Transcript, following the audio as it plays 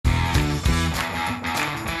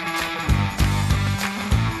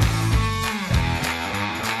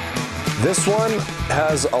This one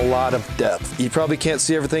has a lot of depth. You probably can't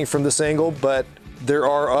see everything from this angle, but there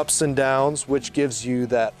are ups and downs, which gives you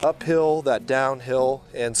that uphill, that downhill,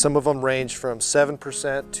 and some of them range from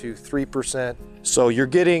 7% to 3%. So you're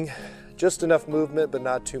getting just enough movement, but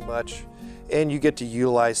not too much, and you get to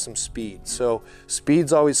utilize some speed. So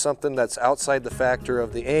speed's always something that's outside the factor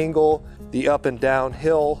of the angle, the up and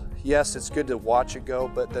downhill. Yes, it's good to watch it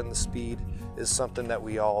go, but then the speed is something that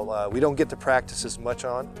we don't get to practice as much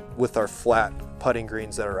on with our flat putting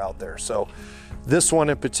greens that are out there. So this one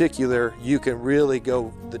in particular, you can really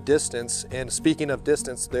go the distance. And speaking of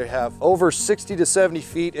distance, they have over 60 to 70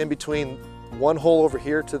 feet in between one hole over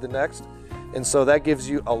here to the next. And so that gives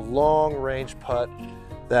you a long range putt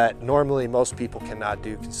that normally most people cannot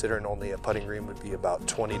do, considering only a putting green would be about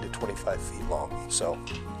 20 to 25 feet long. So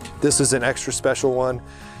this is an extra special one.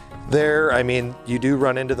 There, I mean, you do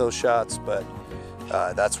run into those shots, but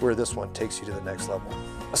that's where this one takes you to the next level.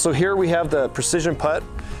 So here we have the Precision Putt.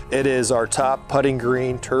 It is our top putting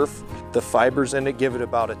green turf. The fibers in it give it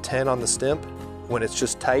about a 10 on the stimp when it's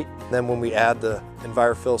just tight. Then when we add the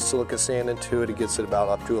EnviroFill silica sand into it, it gets it about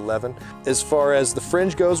up to 11. As far as the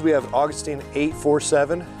fringe goes, we have Augustine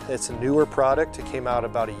 847. It's a newer product. It came out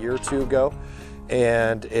about a year or two ago,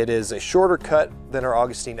 and it is a shorter cut than our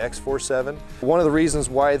Augustine X47. One of the reasons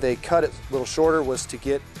why they cut it a little shorter was to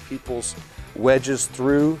get people's wedges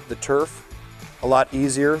through the turf a lot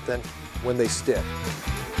easier than when they stick.